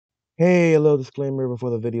Hey, a little disclaimer before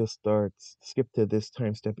the video starts. Skip to this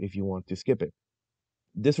timestamp if you want to skip it.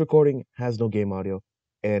 This recording has no game audio,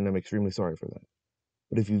 and I'm extremely sorry for that.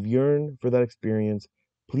 But if you've yearned for that experience,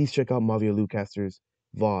 please check out Mavia Lucaster's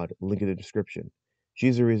VOD, link in the description.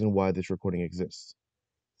 She's the reason why this recording exists.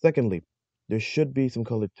 Secondly, there should be some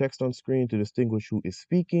colored text on screen to distinguish who is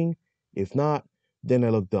speaking. If not, then I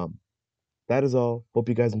look dumb. That is all. Hope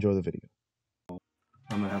you guys enjoy the video.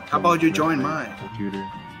 How about you join mine? Computer.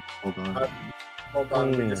 Hold on. Hold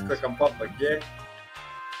on, let me just click on public, yeah?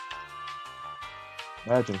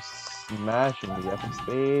 Imagine smashing the effing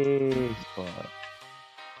space bar.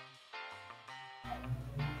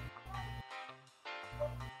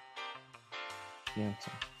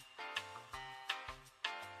 Cancel.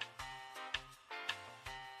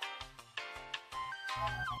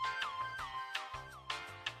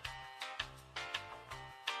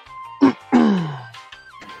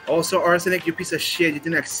 Also, Arsenic, you piece of shit, you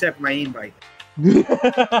didn't accept my invite.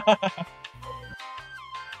 I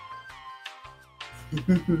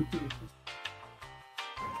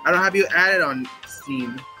don't have you added on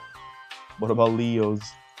Steam. What about Leo's?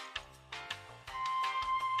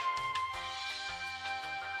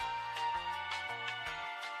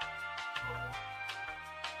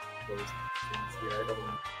 Those things here, I don't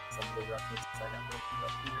know some of the references I got broken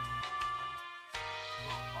up here.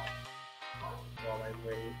 While I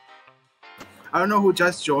wait. I don't know who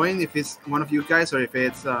just joined, if it's one of you guys or if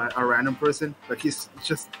it's a random person, but he's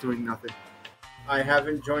just doing nothing. I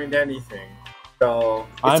haven't joined anything, so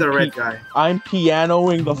It's a red guy. I'm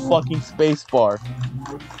pianoing the fucking space bar.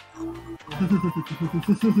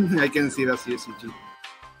 I can see that's UCG.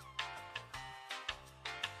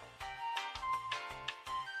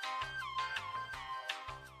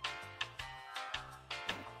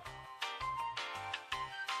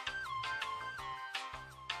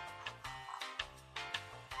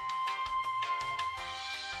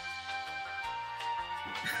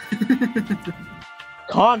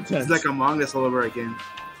 Content. It's like Among Us all over again.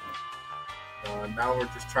 now we're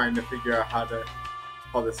just trying to figure out how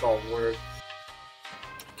this all works.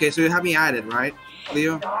 Okay, so you have me added, right,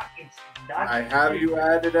 Leo? I have you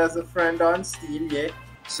added as a friend on Steam, yeah?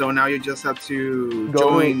 So now you just have to Go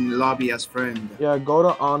join lobby as friend. Yeah, go to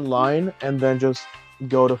online and then just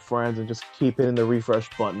go to friends and just keep hitting the refresh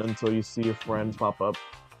button until you see a friend pop up.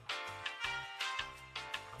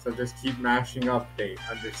 So just keep mashing update,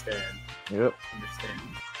 understand. Yep. Understand.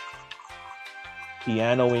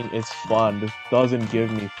 Pianoing is fun. This doesn't give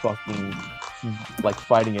me fucking like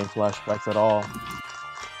fighting game flashbacks at all.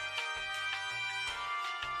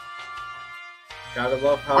 Gotta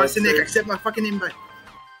love how Arsenic, accept my fucking invite.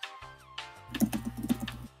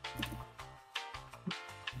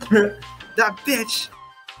 That bitch.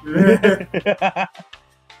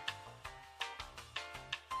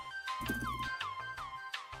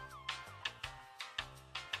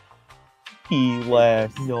 He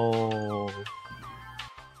left. No.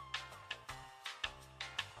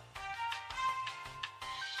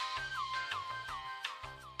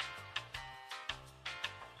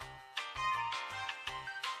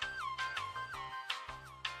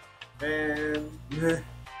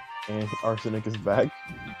 And Arsenic is back.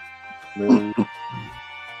 Hello.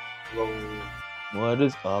 What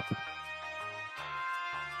is up?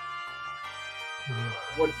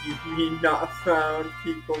 What do you mean not found?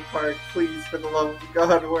 PICO Park, please, for the love of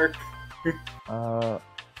God, work.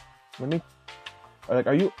 Let me. Like,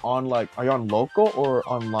 are you on local or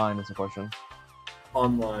online? Is the question.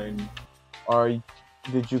 Online.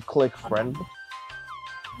 Did you click friend?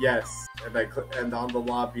 Yes, and on the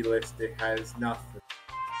lobby list it has nothing.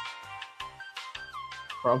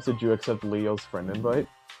 Prompts, did you accept Leo's friend invite?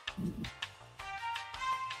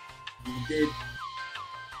 You did.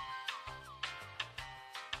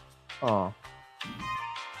 Oh.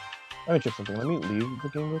 Let me check something. Let me leave the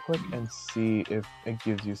game real quick and see if it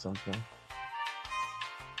gives you something.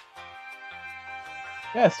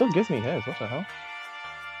 Yeah, it still gives me his. What the hell?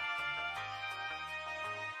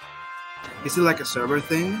 Is it like a server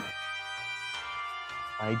thing?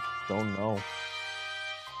 I don't know.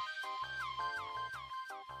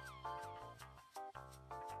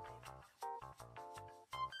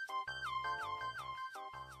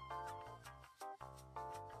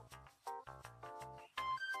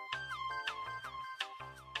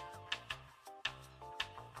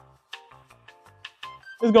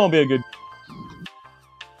 It's gonna be a good.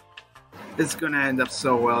 It's gonna end up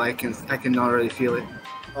so well. I can already feel it.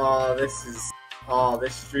 Oh,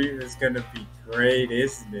 this stream is gonna be great,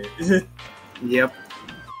 isn't it? Yep.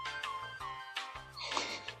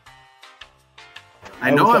 I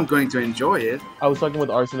know I'm going to enjoy it. I was talking with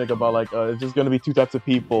Arsenic about like it's just gonna be two types of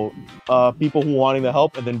people: people who wanting to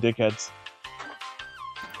help, and then dickheads.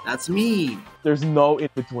 That's me. There's no in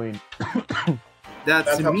between.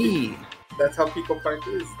 That's me. That's how PICO Park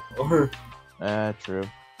is. True.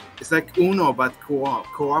 It's like Uno, but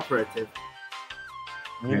cooperative.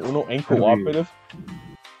 You mean Uno ain't How do we- cooperative?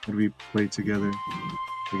 Could we play together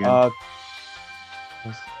again?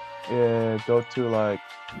 Go to like.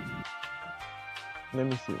 Let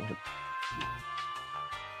me see.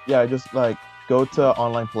 Yeah, just like go to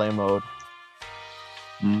online play mode.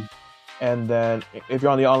 Hmm. And then if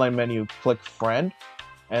you're on the online menu, click friend,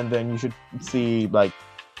 and then you should see like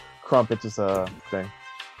Crumpets is a thing.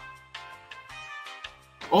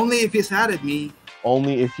 Only if he's added me.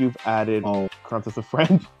 Only if you've added Oh, Crumpets as a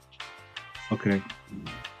friend. okay.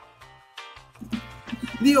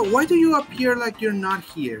 Leo, why do you appear like you're not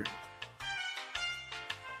here?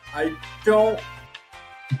 I don't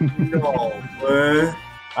know.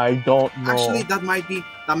 I don't know. Actually, that might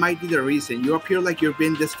be the reason. You appear like you've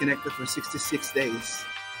been disconnected for 66 days.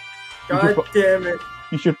 God damn it.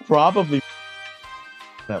 You should probably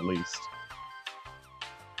at least.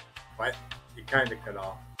 What? You kind of cut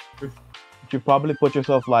off. You should probably put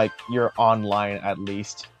yourself like you're online at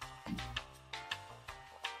least.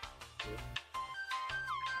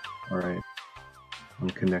 Alright. I'm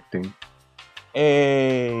connecting.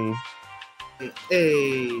 Hey.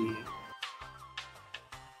 Hey.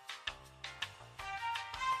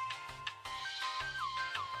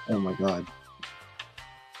 Oh my god.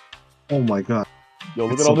 Oh my god. Yo,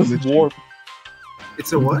 look It's at all so this glitchy. warp.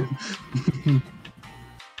 It's a what?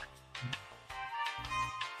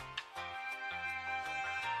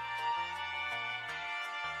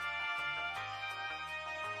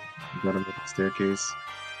 Got him with the staircase.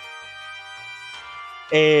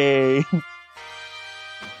 Hey.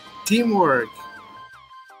 Teamwork.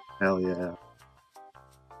 Hell yeah.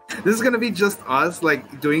 This is gonna be just us,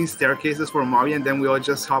 like, doing staircases for Mario, and then we all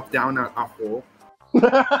just hop down a hole.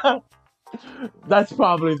 That's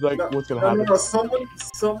probably like No, what's gonna no, happen. no,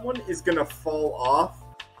 someone is gonna fall off.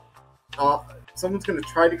 Someone's gonna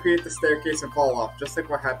try to create the staircase and fall off, just like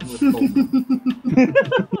what happened with Kobe.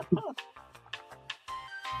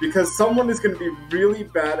 Because someone is gonna be really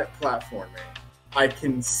bad at platforming. I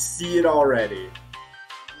can see it already.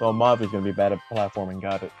 So Mav is gonna be bad at platforming.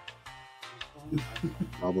 Got it.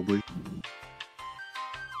 Probably.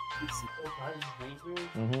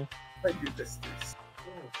 Mm-hmm. I do this.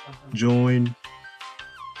 Join.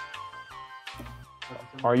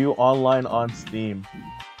 Are you online on Steam?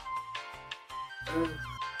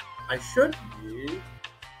 I should be.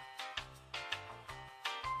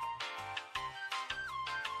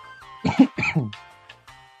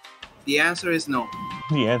 The answer is no.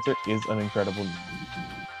 The answer is an incredible.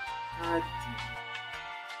 God damn.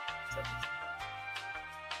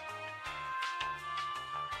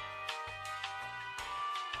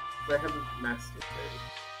 I haven't mastered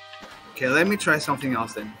it. Okay, let me try something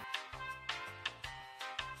else then.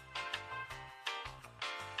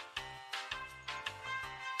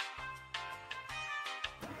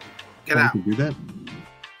 Get Oh, out. you can do that?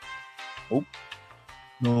 Oh.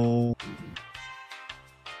 No.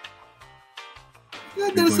 Yeah, You're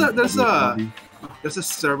going there's public a lobby? there's a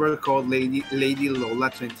server called Lady Lola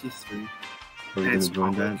 23. Are we and it's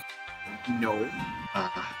gonna join public. that? No.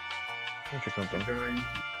 Ah. Or something. Join.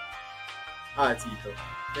 Ah, it's Ito.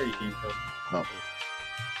 There you go. Oh.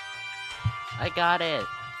 I got it.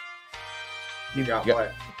 You got Yeah.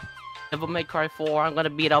 what? Devil May Cry 4, I'm gonna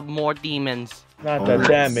beat up more demons. Not Oh, the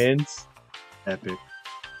nice. demons. Epic.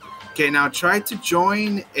 Okay, now try to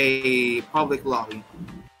join a public lobby.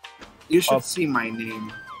 You should Oh. see my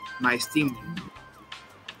name, my Steam name.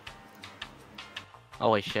 Oh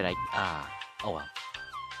wait, shit, oh well.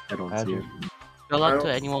 I don't Had see you. it. Good I luck don't-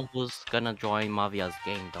 to anyone who's gonna join Mavia's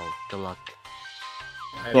game though. Good luck.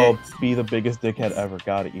 So be the biggest dickhead ever.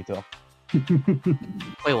 Got it, Ito.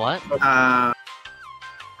 Wait, what?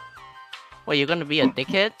 Wait, you're gonna be a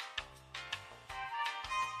dickhead?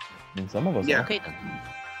 I mean, some of us. Yeah. Are. Okay then.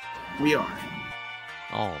 We are.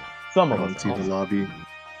 Oh. Some I of don't us. see the lobby.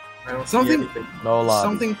 I don't Something- see anything. No lobby.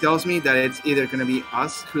 Something tells me that it's either gonna be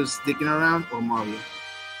us who's sticking around or Mario.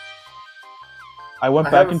 I went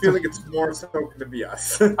I back have a into. feeling it's more so gonna be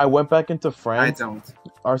us. I went back into I friends. don't.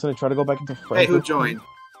 Arsenic, try to go back into friends. Hey, who joined?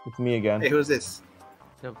 It's me again. Hey, who's this?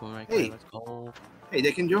 Devil May Cry, Hey. let's go. Hey,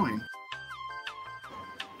 they can join.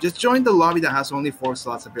 Just join the lobby that has only 4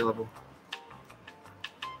 slots available.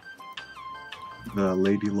 The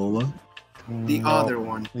Lady Lola. The No, other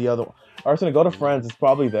one. The other one. Arsenic, go to friends. It's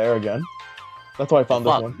probably there again. That's why I found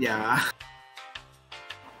this Fuck. one. Yeah.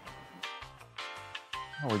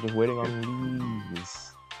 Oh, we're just waiting on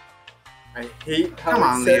these. I hate how Come it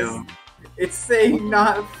on, says Leo. it's saying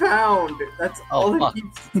not found. That's all fuck. it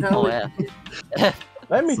keeps Oh telling me. yeah.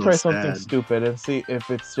 Let me So try something sad. stupid and see if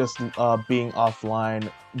it's just being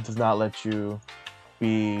offline does not let you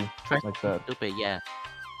be Try like something that. stupid, yeah.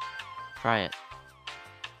 Try it.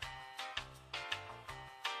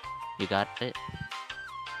 You got it?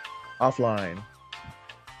 Offline.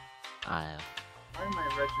 I Why am I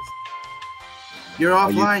registered? You're Oh,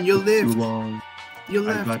 offline. You Too lived. long. You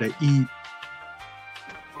I left. gotta eat.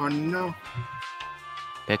 Oh no.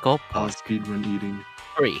 PICO I'll Park speedrun eating.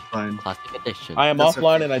 3 Fine. Classic Edition. I am That's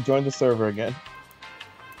offline okay. and I joined the server again.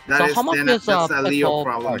 That is how much then is, that's a Leo PICO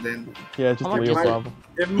problem Park? then. Yeah, just How a much Leo is it? problem.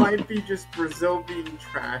 It might be just Brazil being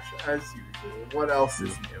trash as usual. What else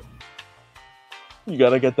is new? You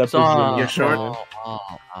gotta get that So, Brazilian You're short?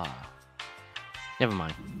 salmon. Never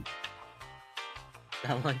mind.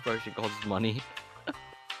 That like version costs money.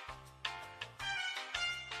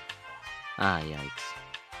 Yikes.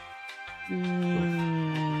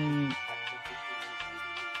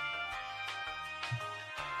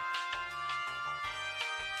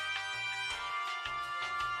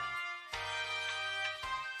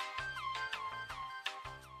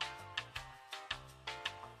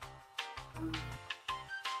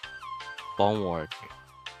 Won't work.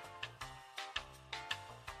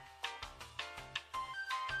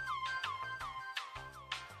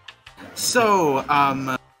 So,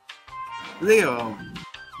 Leo,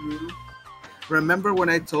 Hmm? remember when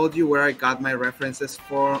I told you where I got my references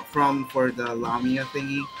for the Lamia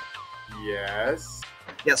thingy? Yes.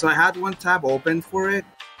 Yeah, so I had one tab open for it,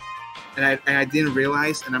 and I didn't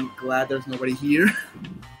realize, and I'm glad there's nobody here.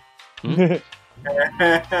 uh,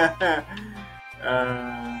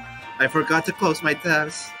 I forgot to close my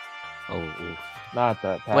tabs. Oh, oof. Not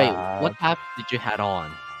that tab. Wait, what tab did you had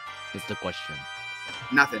on? Is the question.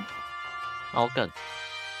 Nothing. Oh, good.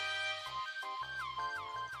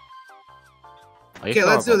 Are you Okay, sure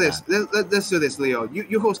let's do about this. that? Let's do this, Leo.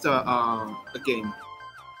 You host a game.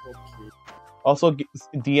 okay. Also,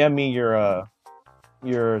 DM me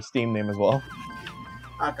your Steam name as well.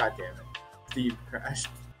 Ah, god damn it. Steve crashed.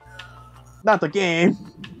 Not the game.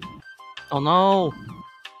 Oh no!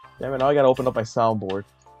 Damn it! Now I gotta open up my soundboard.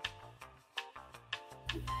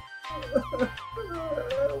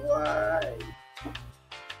 Why?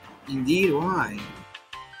 Indeed, why?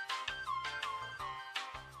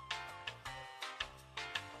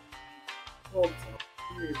 Hold on.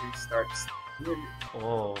 Let me restart.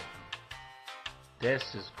 Oh,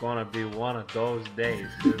 this is gonna be one of those days.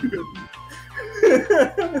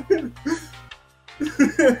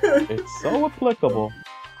 It's so applicable.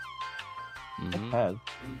 Mhm. Has.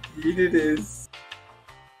 Indeed it is.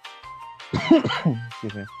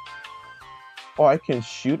 Excuse me. Oh, I can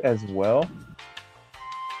shoot as well.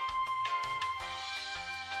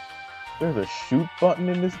 There's a shoot button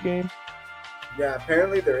in this game. Yeah,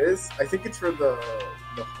 apparently there is. I think it's for the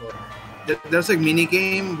hook. There's a mini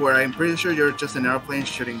game where I'm pretty sure you're just an airplane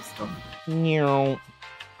shooting stuff. Meow.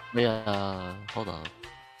 Yeah, hold on.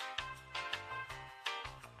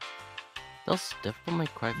 Does Devil May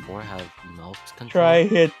Cry 4 have mouse control? Try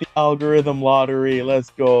hit the algorithm lottery. Let's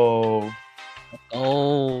go.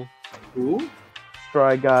 Oh, Who?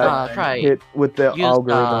 Try got try. hit with the Use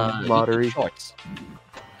algorithm YouTube lottery. Shorts.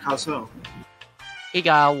 How so? He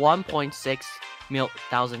got 1.6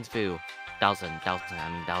 thousand view. Thousand.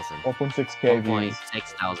 1.6k views. 1.6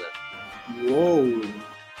 thousand. Whoa.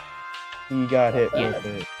 He got hit Yeah. with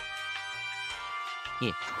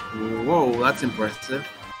it. Whoa, that's impressive.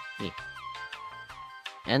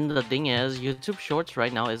 And the thing is, YouTube Shorts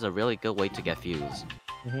right now is a really good way to get views.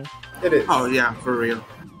 It is. Oh yeah, for real.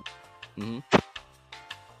 hmm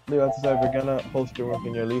Leo, if we're gonna host your work,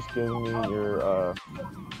 can you at least give me your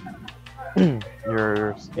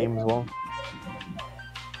your Steam as well?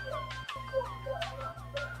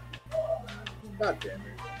 God damn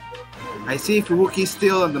it. I see Fubuki's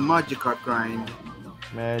still on the Magikarp grind.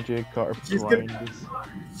 Magic Carp She's gonna- Grinders.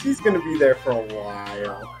 She's gonna be there for a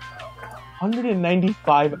while.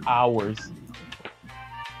 195 hours.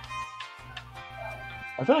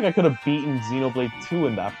 I feel like I could have beaten Xenoblade 2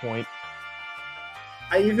 in that point.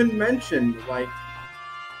 I even mentioned I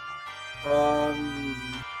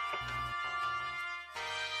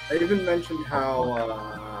even mentioned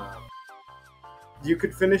how you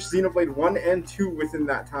could finish Xenoblade 1 and 2 within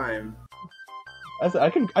that time.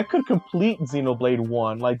 I could complete Xenoblade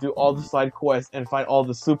 1, like do all the side quests and find all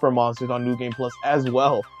the super monsters on New Game Plus as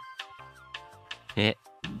well. Hit.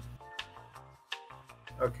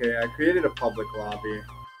 Okay, I created a public lobby.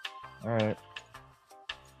 Alright.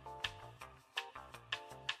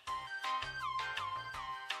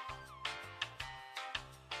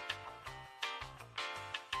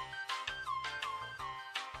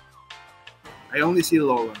 I only see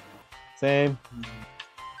Laura. Same.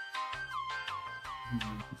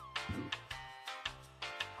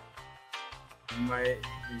 Might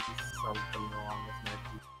be something wrong with my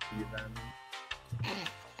PC then.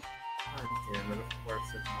 God damn it, of course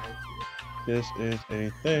it might This is a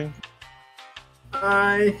thing. be.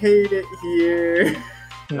 I hate it here.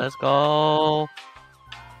 Let's go.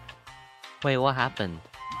 Wait, what happened?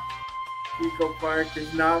 PICO Park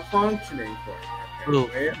is not functioning for me. Ooh.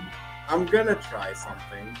 Apparently. I'm gonna try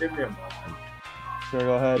something. Give me a moment. Sure,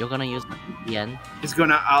 go ahead. You're gonna use the end? It's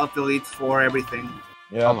gonna alt delete for everything.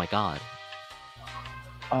 Yeah. Oh my god.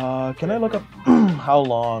 Can I look up how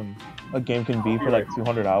long a game can be for like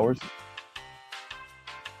 200 hours?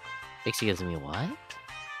 Excuse me, what?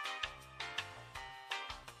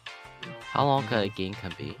 How long a game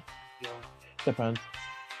can be? Depends.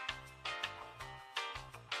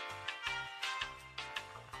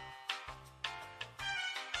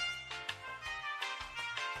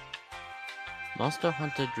 Monster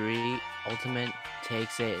Hunter 3 Ultimate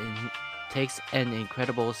takes an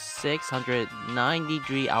incredible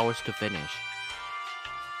 693 hours to finish.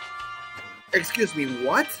 Excuse me,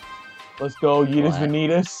 what? Let's go, Yeetus What?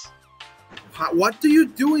 Vanitas. What do you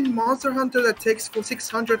do in Monster Hunter that takes for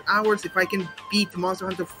 600 hours if I can beat Monster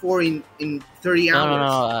Hunter 4 in 30 No, hours?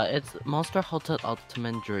 no, it's Monster Hunter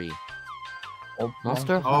Ultimate 3.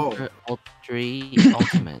 Monster Oh. Hunter 3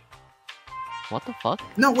 Ultimate. What the fuck?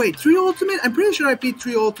 No, wait, 3 Ultimate? I'm pretty sure I beat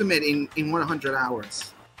 3 Ultimate in 100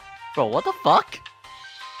 hours. Bro, what the fuck?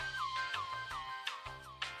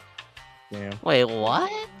 Damn. Wait, what?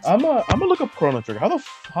 I'm gonna look up Chrono Trigger.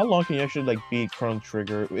 How long can you actually like beat Chrono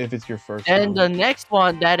Trigger if it's your first? And the time? next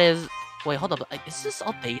one that is... Wait, hold up. Is this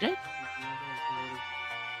outdated?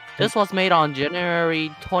 This was made on January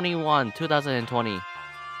 21, 2020.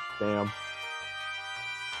 Damn.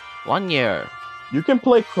 1 year. You can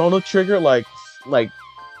play Chrono Trigger like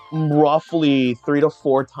roughly 3 to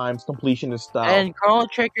 4 times completion style. And Chrono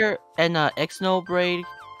Trigger and Xenoblade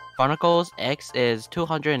Chronicles X is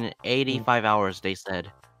 285 hours, they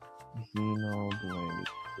said. Xenoblade.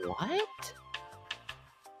 What?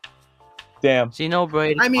 Damn.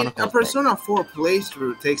 Xenoblade I mean, a Chronicles Persona 4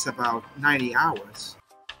 playthrough takes about 90 hours.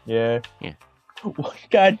 Yeah. Yeah.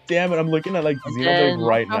 God damn it! I'm looking at like And Xenoblade then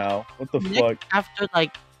right Monster- now. What the Next, fuck? after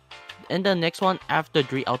like, and the next one after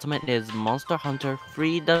 3 Ultimate is Monster Hunter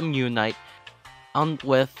Freedom Unite,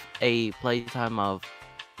 with a playtime of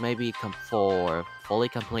maybe for fully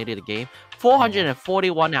completed the game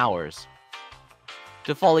 441 hours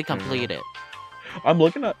to fully complete it. I'm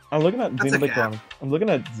looking at That's a Xenoblade gap. Chronicles. I'm looking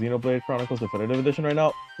at Xenoblade Chronicles Definitive Edition right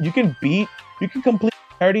now. You can complete the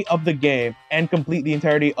entirety of the game and complete the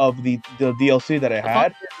entirety of the DLC that it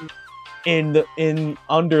had in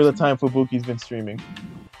under the time Fubuki's been streaming.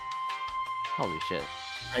 Holy shit!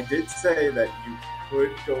 I did say that you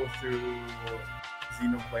could go through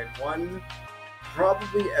Xenoblade 1,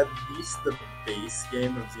 probably at least the base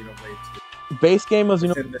game of Xenoblade 2. Base game of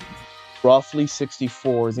It's Xenoblade in the- roughly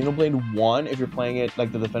 64. Xenoblade 1, if you're playing it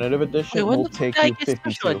like the definitive edition, Wait, when will the take fuck you is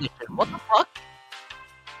special 52. edition? What the fuck?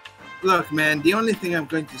 Look, man, the only thing I'm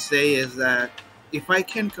going to say is that if I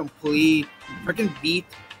can beat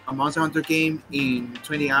a Monster Hunter game in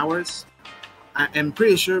 20 hours, I'm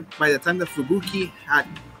pretty sure by the time that Fubuki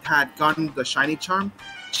had gotten the shiny charm,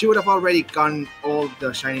 she would have already gotten all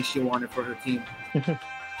the shiny she wanted for her team.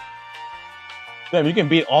 Damn, you can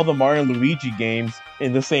beat all the Mario and Luigi games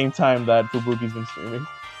in the same time that Fubuki's been streaming.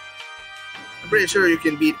 I'm pretty sure you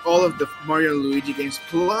can beat all of the Mario and Luigi games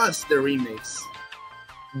plus the remakes.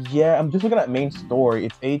 Yeah, I'm just looking at main story.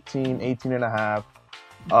 It's 18, 18 and a half,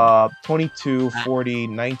 22, 40,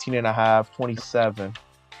 19 and a half, 27,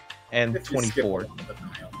 and if you skip 24. one of the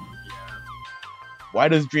dialogue, yeah. Why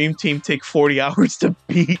does Dream Team take 40 hours to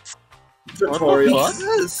beat? Tutorials.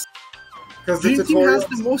 Because Because the Dream Team has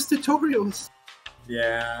tutorials. the most tutorials.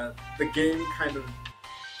 Yeah, the game kind of.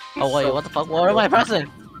 Oh wait, what the fuck? What am I pressing?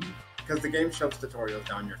 Because the game shoves tutorials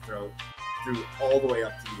down your throat through all the way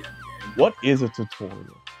up to the end game. What is a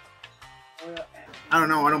tutorial? I don't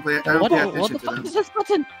know. I don't pay What attention the to fuck them. is this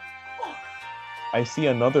button? I see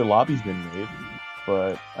another lobby's been made,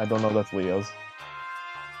 but I don't know if that's Leo's.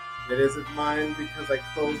 It isn't mine because I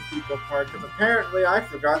closed PICO Park because apparently I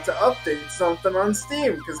forgot to update something on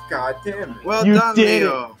Steam because god damn it. Well You done, did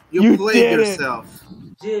Leo. You You played did it. yourself.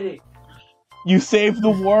 Did it. You saved the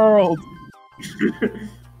world!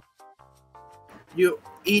 You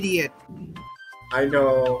idiot. I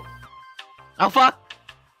know. Oh fuck!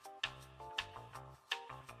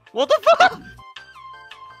 What the fuck?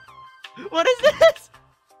 What is this?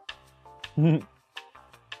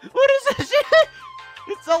 What is this shit?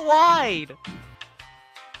 It's so wide.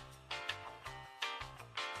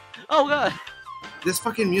 Oh god. This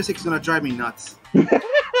fucking music's gonna drive me nuts. Bring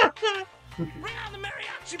on the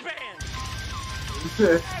mariachi band!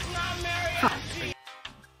 There's my mariachi!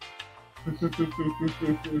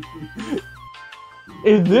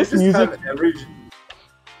 Is this music?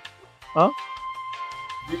 Huh?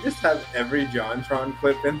 You just have every JonTron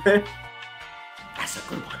clip in there. That's a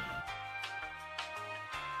good one.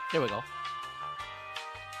 Here we go.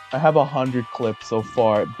 I have 100 clips so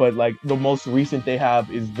far, but like the most recent they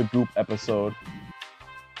have is the Goop episode.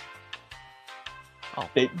 Oh.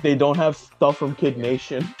 They don't have stuff from Kid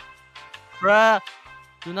Nation. Bruh!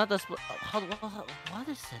 Do not display. What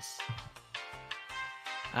is this?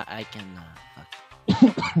 I can. Fuck.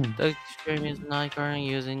 The stream is not currently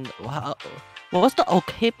using. Wow. What's the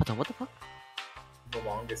OK button? What the fuck? The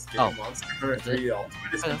longest game. Oh. Monster Hunter 3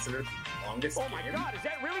 Ultimate is considered the longest Oh my game. god, is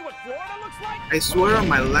that really what Florida looks like? I swear on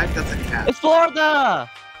my life, that's a cat. It's Florida!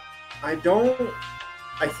 I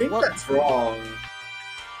think What? that's wrong.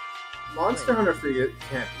 Monster Hunter 3 it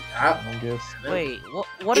can't be that long. Longest. Wait,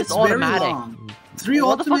 what is It's very automatic? long. 3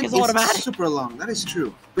 What the fuck Ultimate is is automatic? super long. That is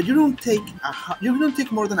true. But you don't take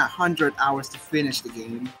more than 100 hours to finish the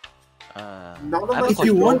game. Not I unless If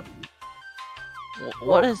you want,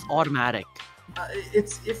 What is automatic?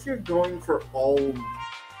 it's if you're going for all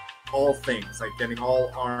things, like getting all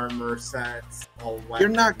armor sets, all weapons. you're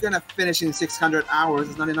not gonna finish in 600 hours.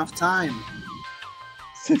 It's not enough time.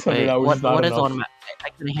 600 Wait, hours is not what is enough. automatic? I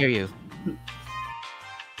can hear you.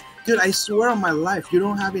 Dude, I swear on my life, you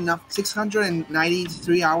don't have enough.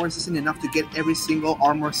 693 hours isn't enough to get every single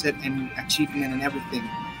armor set and achievement and everything.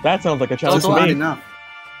 That sounds like a challenge It's to not me. enough.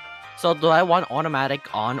 So do I want automatic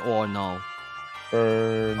on or no?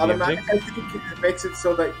 For Automatic, DMZ? I think it makes it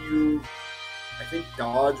so that you, I think,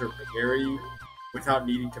 dodge or parry without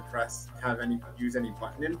needing to use any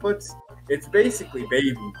button inputs. It's basically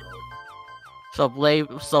baby mode.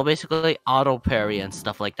 So basically auto parry and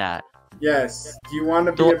stuff like that. Yes. Do you want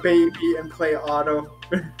to be a baby and play auto?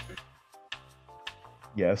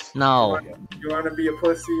 Yes. No. You want to be a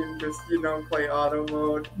pussy and just, play auto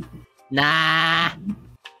mode? Nah.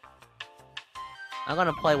 I'm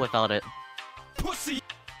gonna play without it. Pussy!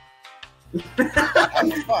 Fuck.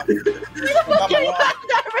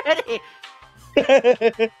 Already.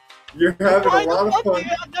 You're having a lot of fun.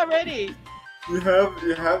 Already. You have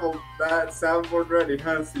that soundboard ready,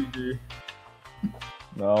 huh, CG?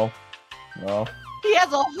 No. He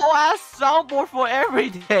has a whole ass soundboard for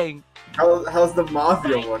everything. How's the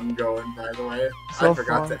Mafia one going, by the way? So I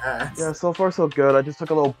forgot far. to ask. Yeah, so far so good. I just took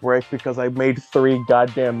a little break because I made 3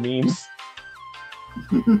 goddamn memes.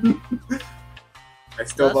 I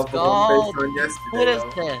still Let's love the go. one based on yesterday. What is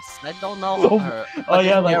though. this? I don't know Oh, her. oh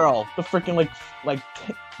yeah, like Arrow. the freaking like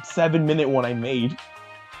 7-minute one I made.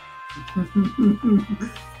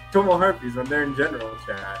 Tomo Harpies when they're in general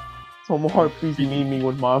chat. So more heartbeats memeing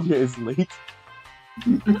when Mafia is late.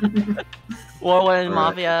 Or when Alright.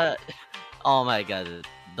 Mafia. Oh my god,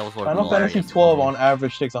 those were Final glorious. Fantasy 12 on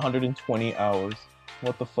average takes 120 hours.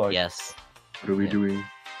 What the fuck? Yes. What are we doing?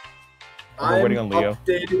 We're I'm waiting on Leo.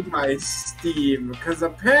 updating my Steam because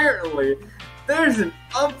apparently there's an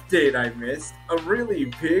update I missed, a really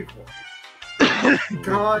big one.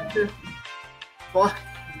 God, fuck,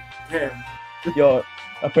 damn. Yo,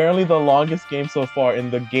 apparently the longest game so far in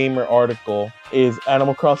the Gamer article is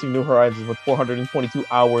Animal Crossing New Horizons with 422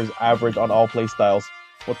 hours average on all playstyles.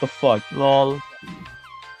 What the fuck? Lol.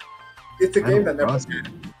 It's a game that never Crossing.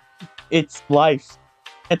 ends. It's life.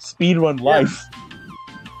 It's speedrun life.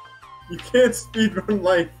 You can't speedrun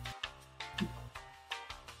life.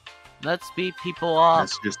 Let's beat people up.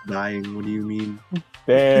 That's just dying. What do you mean?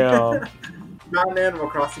 Damn. Not in Animal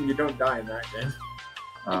Crossing, you don't die in that game.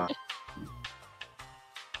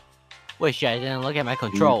 Wait, shit, I didn't look at my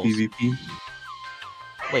controls. PvP?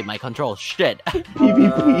 Wait, my controls. Shit.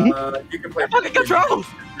 PvP. You can play Fucking controls!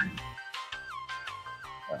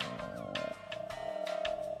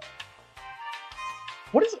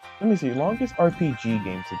 What is? Let me see. Longest RPG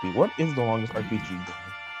game to be. What is the longest RPG game?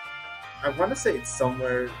 I want to say it's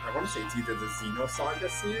somewhere. I want to say it's either the Xenosaga Let me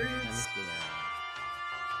series see,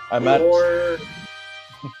 I'm at. or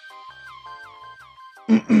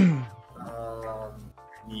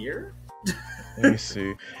Nier. Let me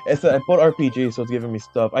see. It's I put RPG, so it's giving me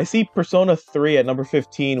stuff. I see Persona 3 at number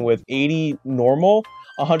 15 with 80 normal,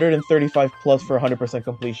 135 plus for 100%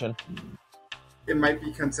 completion. It might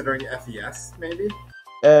be considering FES, maybe.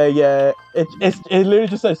 Yeah, it literally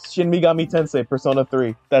just says Shin Megami Tensei Persona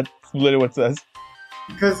 3. That's literally what it says.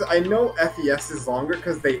 Because I know FES is longer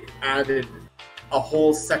because they added a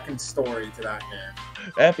whole second story to that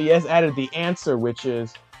game. FES added the answer, which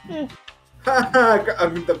is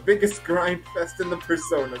I'm the biggest grind fest in the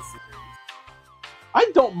Persona series. I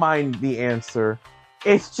don't mind the answer.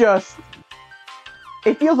 It's just,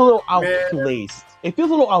 it feels a little outplaced. It feels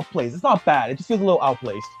a little outplaced. It's not bad. It just feels a little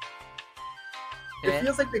outplaced. It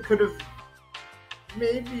feels like they could have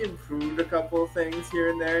maybe improved a couple of things here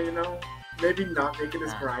and there, you know? Maybe not make it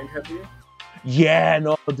as grind heavy. Yeah,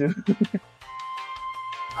 no, dude.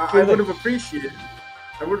 I would have appreciated.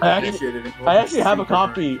 I would have appreciated it. I actually have a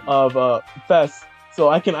copy of Fest, so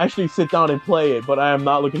I can actually sit down and play it. But I am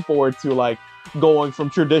not looking forward to like going from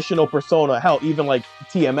traditional Persona, hell, even like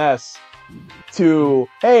TMS, to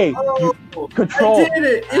hey, you control. I did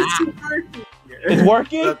it. It's working. It's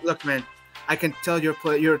working. Look, man, I can tell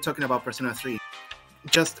you're talking about Persona 3.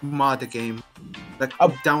 Just mod the game. Like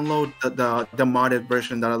download the modded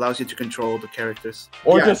version that allows you to control the characters.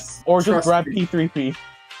 Or just grab P3P.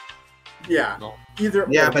 Yeah. No. Either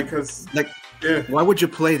yeah, or, but because like, why would you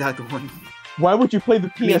play that one? Why would you play the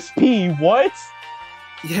PSP? What?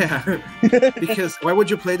 Yeah, because why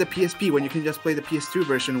would you play the PSP when you can just play the PS2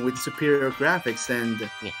 version with superior graphics and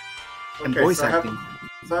voice acting?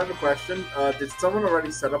 So I have a question. Did someone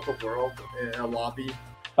already set up a world, a lobby?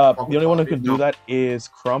 The only one who can do that is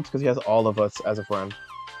Crumps, because he has all of us as a friend.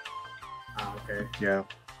 Ah, okay. Yeah.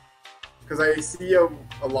 Because I see a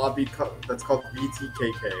lobby that's called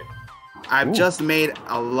VTKK. I've just made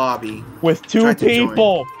a lobby. With 2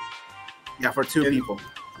 people! Yeah, for 2 people.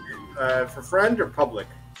 For friend or public?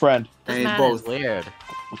 Friend. This And man both. is weird.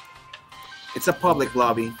 It's a public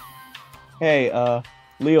lobby. Hey,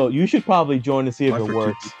 Leo, you should probably join to see if Why it for 2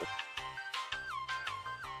 works. people?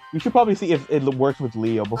 You should probably see if it works with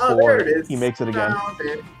Leo There before it is. he makes it again. Found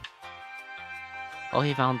it. Oh,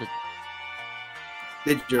 he found it.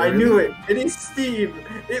 Did you? I really? knew it. It is Steam.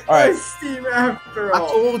 It All right. was Steam after I all.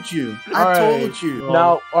 told you. I All right. told you.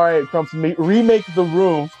 Now, alright, Crumps, remake the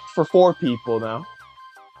room for 4 people now.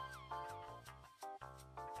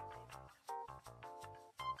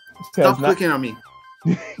 Stop clicking on me.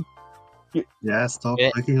 Yeah, stop Yeah.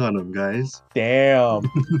 clicking on them, guys. Damn.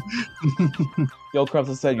 Yo, Crumps,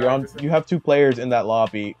 I said you have 2 players in that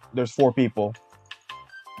lobby. There's 4 people.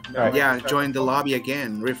 No, Alright. Yeah, join the lobby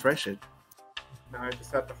again. Refresh it. Now I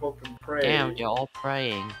just have to hope and pray. Damn, you're all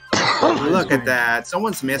praying. Look at that.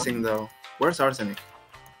 Someone's missing though. Where's Arsenic?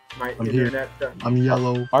 My I'm here. internet. I'm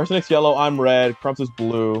yellow. Arsenic's yellow, I'm red, Crumps is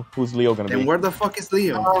blue. Who's Leo gonna Then be? where the fuck is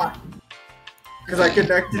Leo? Because I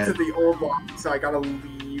connected Yeah. to the old lobby, so I gotta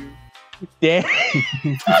leave. Damn.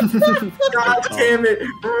 God damn it!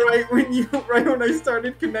 Right when I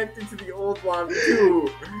started connecting to the old lobby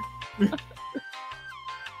too.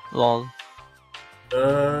 Lol.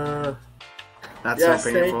 That's Yes,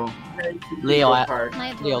 so painful. Thank you, Leo, PICO Park.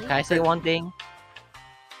 My Leo, apologies. can I say one thing?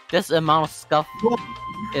 This amount of stuff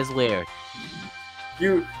is weird.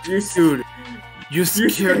 You Dude, you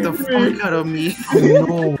scared the scared me. fuck out of me. Oh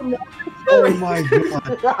no! Oh my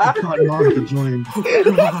god! I got knocked to join.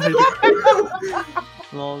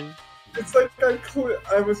 Lol. It's like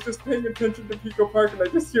I was just paying attention to PICO Park and I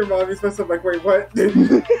just hear mommy's mess. I'm like, wait, what?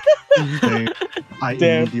 Okay. I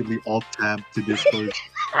Damn. immediately alt-tab to Discord.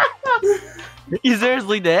 You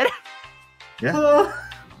seriously did? I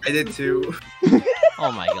did too.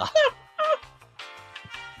 Oh my god.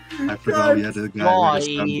 I forgot we had a guy with a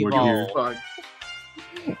soundboard here. Fuck.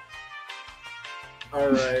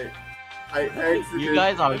 Alright. I exited. You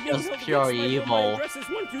guys are I'm getting just help to pure get sniped. My evil. address is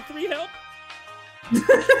 123 help.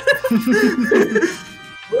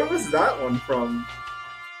 Where was that one from?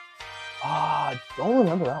 I don't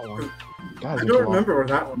remember that one. Guys, I don't remember where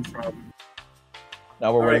that one's from.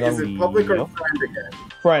 Now we're Alright, waiting is on it public or Leo. friend again?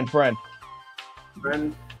 Friend. Friend?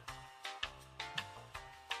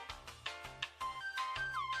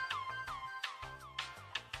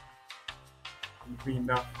 We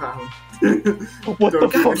not found. What the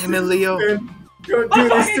Don't fuck? God damn it, Leo. Don't do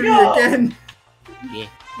this to me again! Yeah.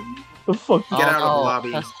 The fuck? Get out of the Oh,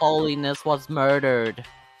 lobby. His holiness was murdered.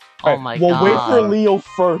 Oh my we'll god. wait for Leo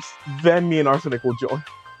first, then me and Arsenic will join.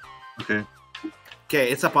 Okay. Okay,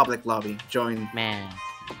 it's a public lobby. Join. Man.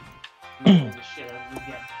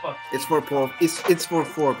 It's for 4. It's for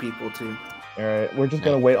 4 people too. Alright, we're just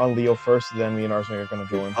gonna wait on Leo first, then me and Arsenic are gonna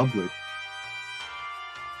join. Public.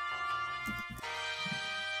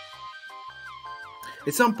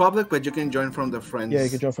 It's on public, but you can join from the friends. Yeah, you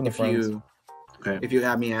can join from the friends. Okay. If you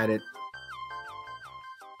have me at it.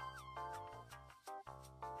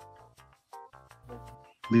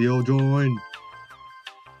 Leo, join.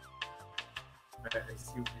 I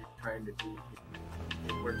see what you're trying to do.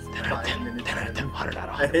 It works for 5 minutes.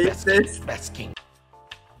 I hate this.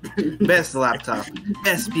 Best laptop,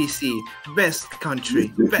 best PC, best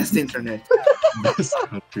country, best internet. Best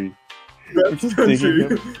country. We're Best just country.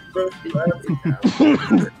 digging him. That's a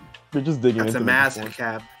cap. They're just digging That's a into massive the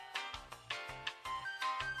cap.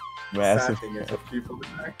 massive. Sad thing is if people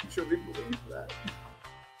actually believe that.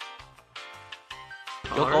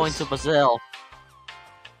 You're going to Brazil.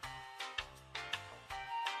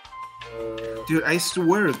 Dude, I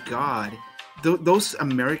swear to God, those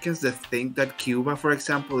Americans that think that Cuba, for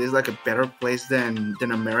example, is like a better place than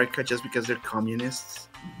America just because they're communists,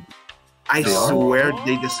 I They are? swear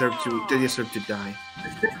they deserve to die.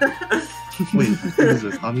 Wait, is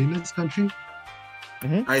it a communist country?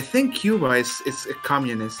 I think Cuba is a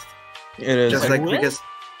communist, It is. just like Really?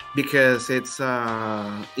 because it's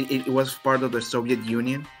it was part of the Soviet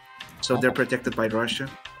Union, so they're protected by Russia.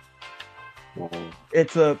 Whoa.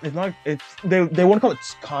 It's not. It's they won't call it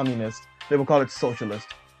communist. They will call it socialist.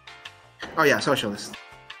 Oh yeah, socialist.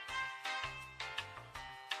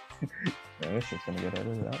 Man, this shit's gonna get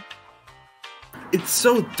edited out. It's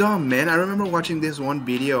so dumb, man. I remember watching this one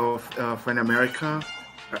video of an America.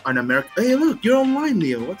 Hey, look, you're online,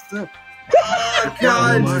 Leo. What's up?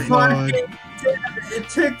 God, Oh my fucking damn it. It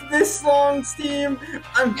took this long, Steam.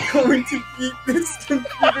 I'm going to beat this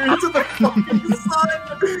computer into the fucking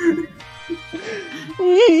sun.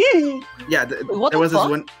 Yeah, Wait, what there the was this fuck?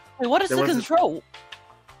 one. Wait, what is There the was this- control?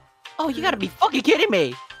 Oh, you gotta be fucking kidding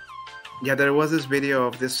me! Yeah, there was this video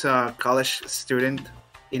of this college student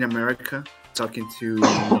in America talking to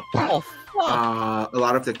Oh fuck! a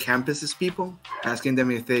lot of the campuses people, asking them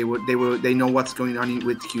if they know what's going on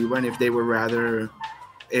with Cuba and if they would rather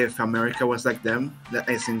if America was like them, that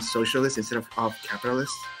as in socialist instead of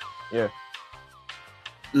capitalist. Yeah.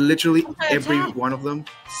 Literally Okay, every Tom. one of them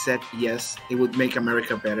said yes, it would make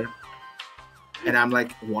America better. And I'm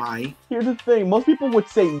like, why? Here's the thing: most people would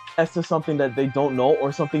say yes to something that they don't know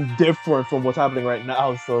or something different from what's happening right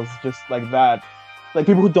now. So it's just like that. Like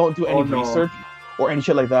people who don't do any Oh, no. research or any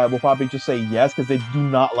shit like that will probably just say yes because they do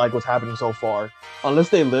not like what's happening so far, unless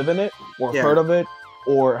they live in it or Yeah. heard of it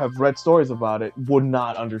or have read stories about it. Would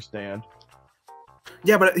not understand.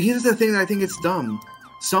 Yeah, but here's the thing that I think it's dumb.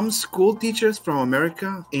 Some school teachers from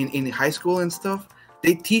America in high school and stuff,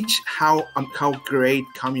 they teach how great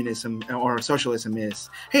communism or socialism is.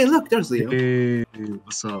 Hey, look, there's Leo. Hey,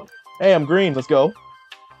 what's up? Hey, I'm green. Let's go.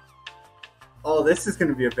 Oh, this is going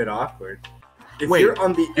to be a bit awkward. If Wait, you're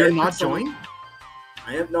on the You're edge not of some- joined?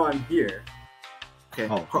 I am. No, I'm here. Okay.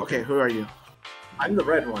 Oh, Okay, who are you? I'm the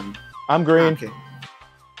red one. I'm green. Okay.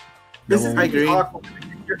 This No, is I gonna be agree. awkward.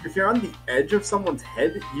 If you're on the edge of someone's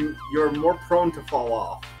head, you're more prone to fall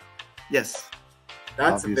off. Yes.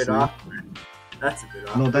 That's a bit Obviously. awkward. That's a bit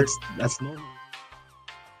awkward. No, that's normal.